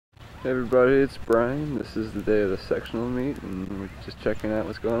Hey everybody, it's Brian. This is the day of the sectional meet and we're just checking out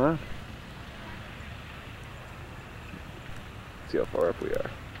what's going on. See how far up we are.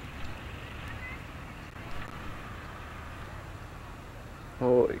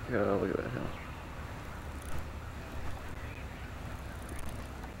 Holy cow, look at that hill.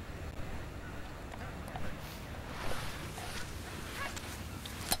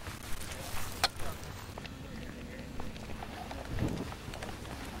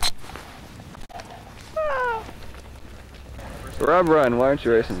 Rob Ryan, why aren't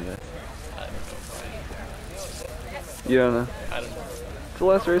you racing today? You don't know? I don't know. It's the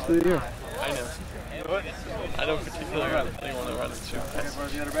last race of the year. I know. I don't particularly want to run it too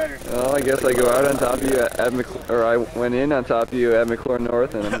fast. Well, I guess I go out on top of you at or I went in on top of you at McClure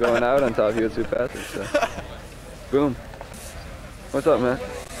North, and I'm going out on top of you at Sioux Passage. So, boom. What's up, man?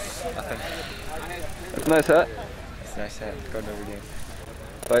 Nothing. That's a nice hat. It's a nice hat. Go to Notre Dame.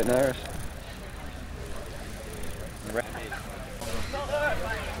 Fighting Irish.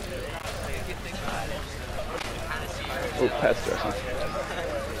 Oh, Pat's dressing.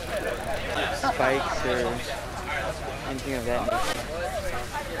 Spikes or anything of that nature.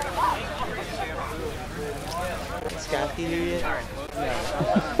 Scotty here yet?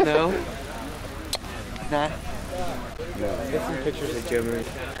 No. No? Not? No. Get some pictures of Joe Marie.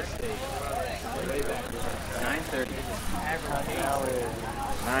 9:30.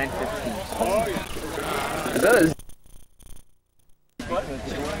 9:15. Is that a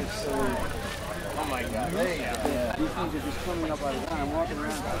Oh my god. These things are just coming up out of the ground. I'm walking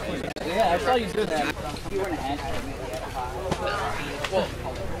around. Yeah, I saw you do that. You weren't Well,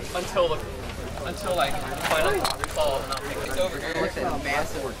 until like final fall, and I'll take it over here.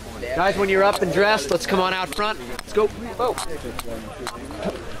 Guys, when you're up and dressed, let's come on out front. Let's go. Whoa.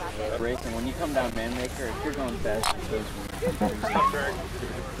 Racing, when you come down Manmaker, if you're going fast, it goes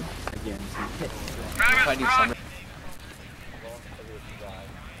again. If I do summer.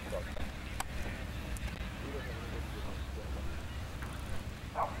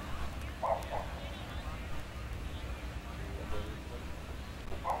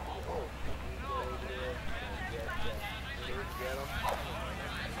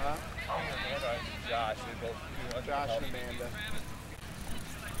 Josh and Amanda.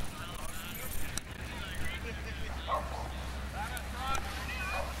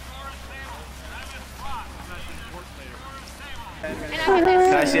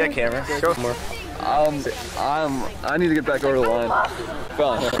 Can I see that camera? Go more. I need to get back over the line.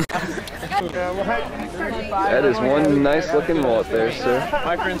 That is one nice looking mullet there, sir.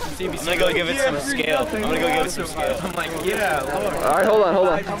 My friends from CBC. I'm gonna go give it some scale. I'm like, yeah. All right, hold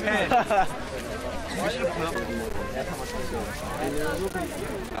on.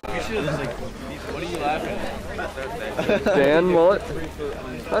 What are you laughing at? Dan mullet,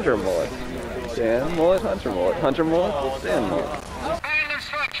 Hunter mullet. Dan mullet, Hunter mullet. Hunter mullet, Dan mullet.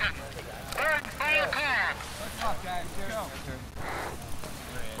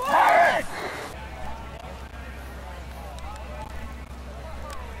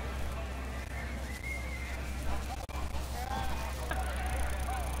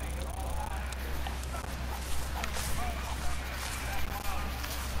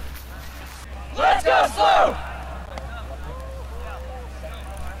 Let's go, SLUH!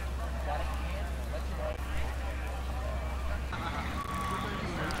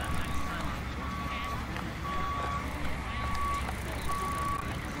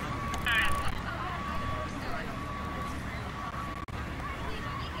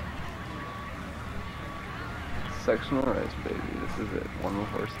 Sectional race, baby. This is it. One more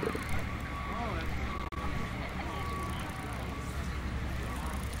horse day.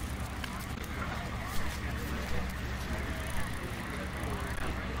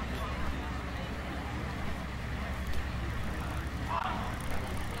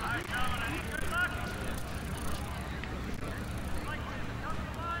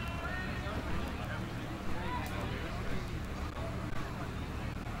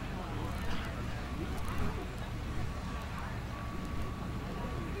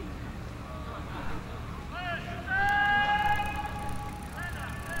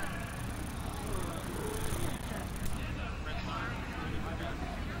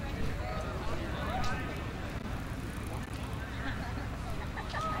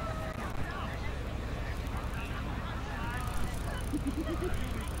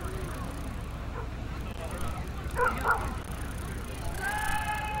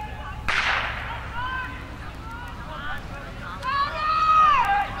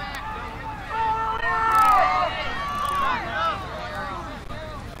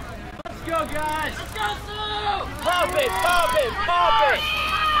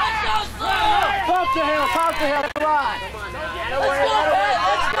 Top the hill, come on. Let's go, man!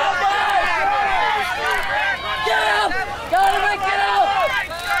 Get up! Gotta make it out!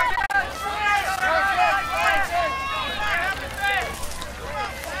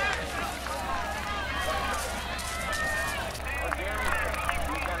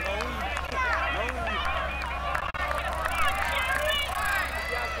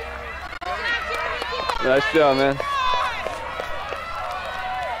 Nice job, man.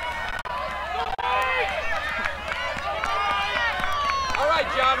 All right,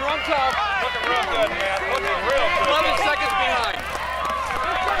 John, run tough. Looking real good, man. Looking real good. 11 seconds behind.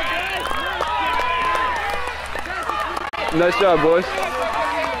 Nice job, boys.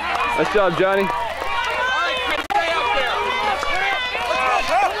 Nice job, Johnny. All right, Chris, stay up there.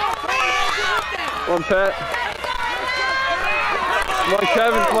 Come on, Pat. Come on,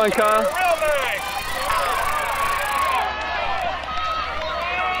 Kevin. Come on, Kyle.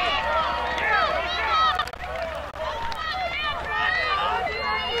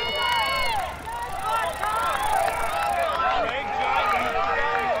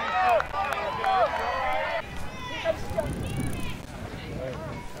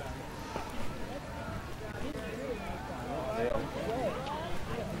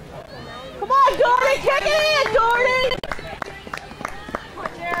 Come on, Jordan, kick it in, Jordan!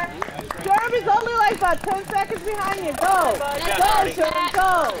 Jeremy's only like about 10 seconds behind you. Go! Go, Jordan,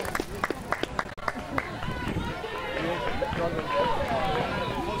 go!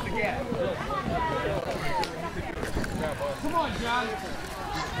 Come on, John.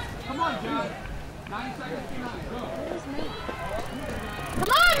 Come on, John. 9 seconds behind. Go.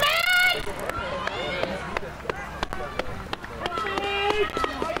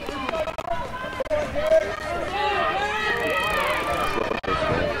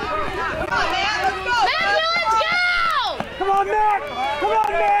 Come on, man!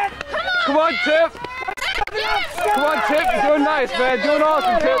 Come on, Tip! Come on, Tip! You're doing nice, man. Doing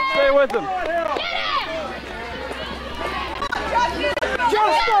awesome, Tip. Stay with him.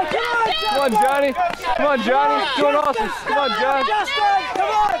 Come on, Johnny. Come on, Johnny. Doing awesome. Come on, John.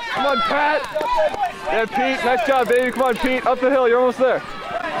 Come on, Pat. Yeah, Pete. Nice job, baby. Come on, Pete. Up the hill. You're almost there.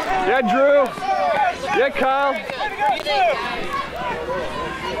 Yeah, Drew. Yeah, Kyle.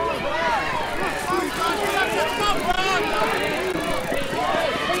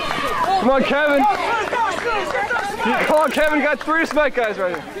 Come on, Kevin. Come on, Kevin. You got 3 smack guys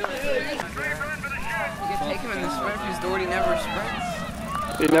right here. You can take him in the sprint because Doherty never sprints.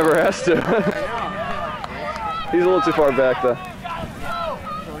 He never has to. He's a little too far back, though.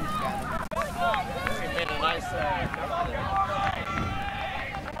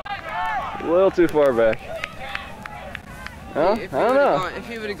 A little too far back. Huh? I don't know. If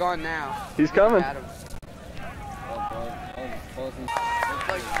he would have gone now. He's coming.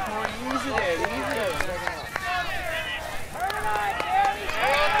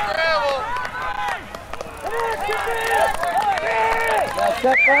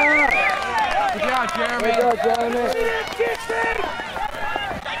 Good job, Jeremy. Good job, Jeremy.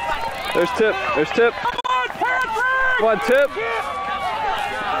 There's Tip. There's Tip. Come on, Tip.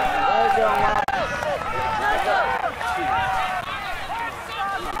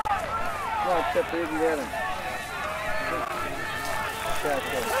 Come on, Tip. You can get him.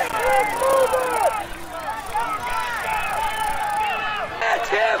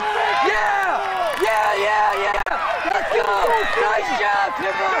 Tip! Yeah! Yeah, yeah, yeah! Let's go! Nice job,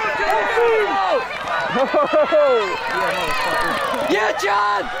 Tipper! Yeah,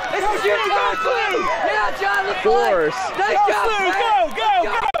 John! This is your time, please! Yeah, John, let's go! Nice job, man! Go!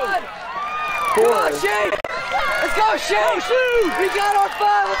 Come on, Shane! Let's go, Shane! We got our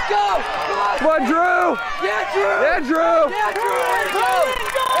 5, let's go! Come on, Drew! Yeah, Drew! Yeah, Drew! Yeah, Drew, let's go!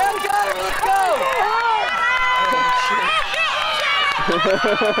 Yeah, we got him, let's go! Come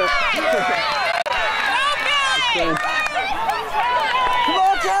Come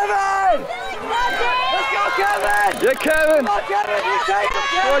on, Kevin! Let's go, Kevin! Yeah, Kevin! Come on, Kevin! You take him,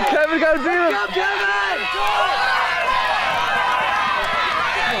 Kevin! Come on, Kevin, gotta beat him! Let's go,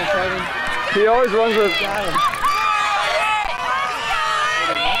 Kevin! He always runs with...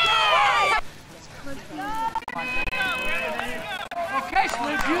 Okay,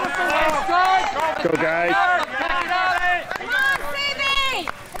 SLUH, beautiful way to start. Go, guys.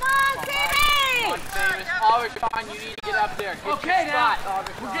 Always on, you need to get up there. Okay, now,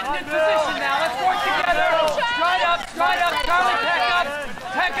 we're getting in position now. Let's work together. Stride up, Charlie,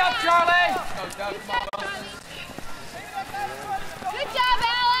 pack up, Charlie. Good job,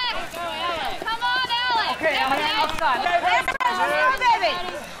 Alex. Come on, Alex. Okay, Alex, outside. Baby.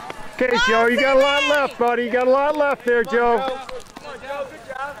 Okay, Joe, you got a lot left, buddy. You got a lot left there, Joe. Come on, Joe. Good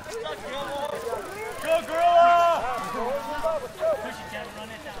job.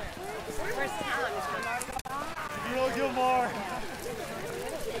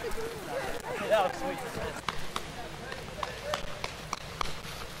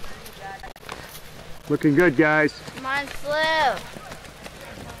 Looking good, guys. Come on, SLUH.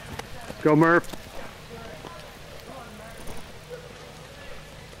 Go, Murph.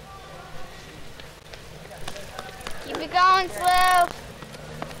 Keep it going, SLUH.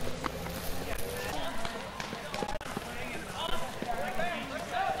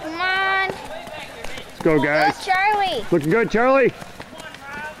 Come on. Let's go, guys. Go, Charlie. Looking good, Charlie.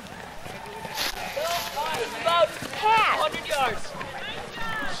 Pat. 100 yards.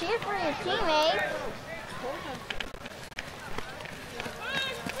 Cheer for your teammate.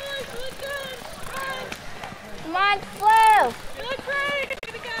 Come on, SLUH.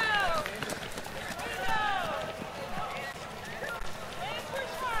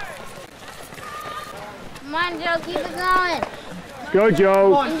 Come on, Joe, keep it going. Go,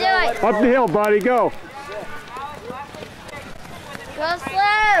 Joe. You can do it. Up the hill, buddy. Go. Go,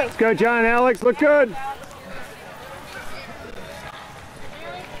 SLUH. Let's go, John. Alex, look good.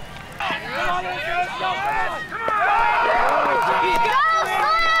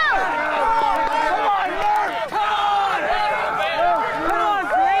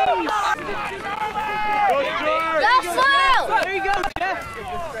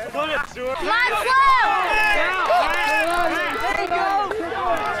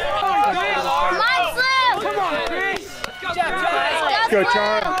 Go,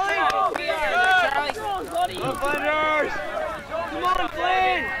 Charlie. Go, Blenders. Come on,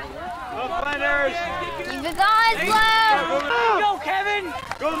 Flynn. Go, Blenders. Keep it going, SLUH. Go, Kevin.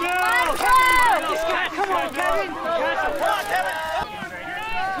 Go, Mel. Come on, Kevin.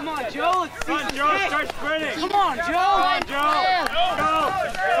 Come on, Joe. Let's see some Joe. Start sprinting. Come on, Joe. Come on, Joe. Go.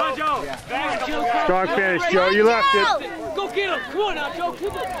 Come on, Joe. Back, Joe. Strong finish, Joe. You left it. Go get him. Come on now, Joe. Keep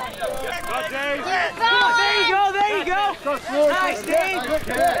it. Go, Dave. Come on, there you go. There you go. Nice, Dave.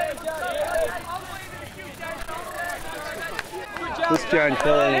 This John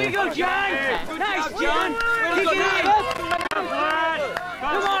Kelly. There you go, John. Nice, John. Kick it in.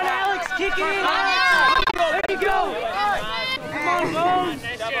 Come on, Alex. Kick it in, Alex. There you go. Come on, Bones.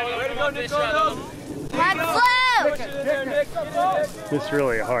 Way to go, Nick. Come on, SLUH. This is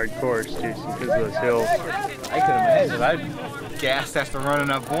really a hard course, Jason, because of those hills. I could imagine. I'd gassed after running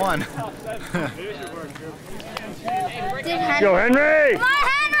up one. Go, Henry! Come on,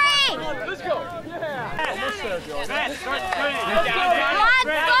 Henry! Let's go. Matt, start sprinting.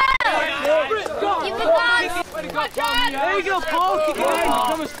 Keep it going. There you go, Paul. Kick it in.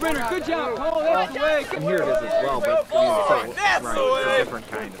 Become a sprinter. Good job, Paul. That's the way. And here it is as well, but it's a different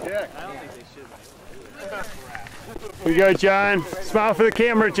kind of. We go, John. Smile for the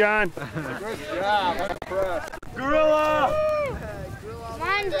camera, John. Good job. I'm impressed. Gorilla. Come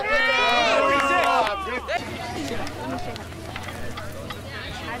on, Joe.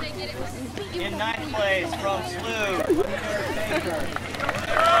 In ninth place from SLUH.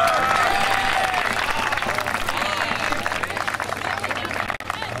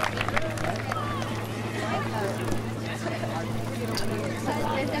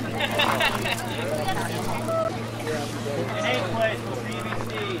 In eighth place from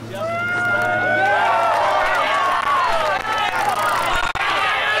CBC, Justin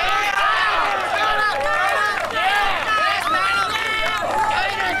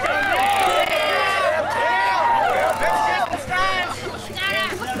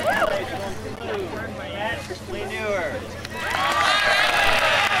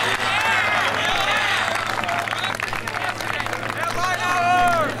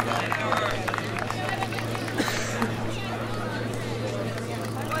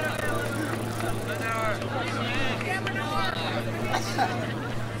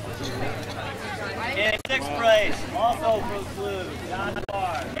in sixth place, also from SLUH, John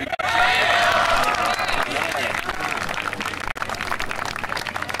Barr.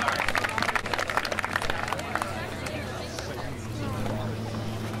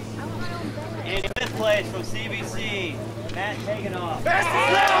 In fifth place from CBC, Matt Hagenoff.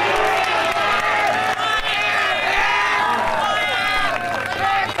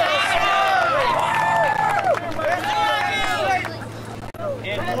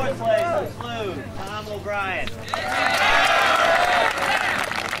 In fourth place from SLUH, Tom O'Brien.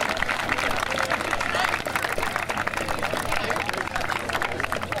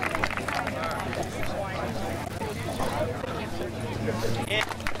 And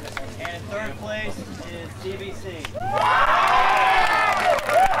in third place is CBC.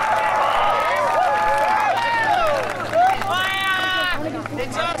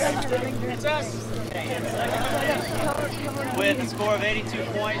 It's us! It's us! With a score of 82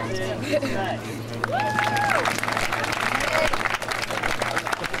 points in tonight.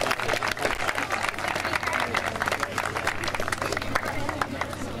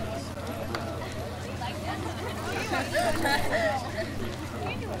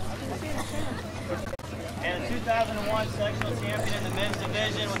 #1 sectional champion in the men's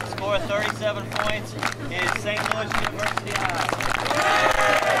division with a score of 37 points is St. Louis University High.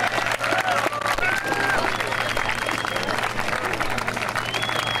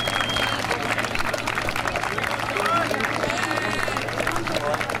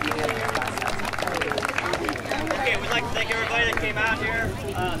 Okay, we'd like to thank everybody that came out here,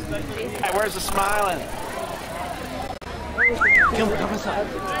 especially... Hey, where's the smiling? Come inside.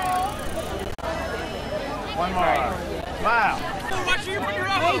 One more. Smile. Watch you put your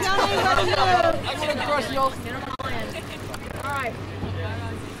arm. Hey, don't even move. I'm going to crush y'all. All right.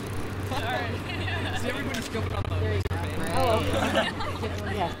 See, everybody's jumping on the...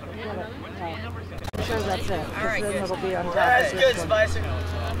 Yeah. I'm sure that's it. All right, then good. it'll be on top. That's good, Spicer.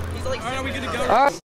 He's like... All right, are we good to go?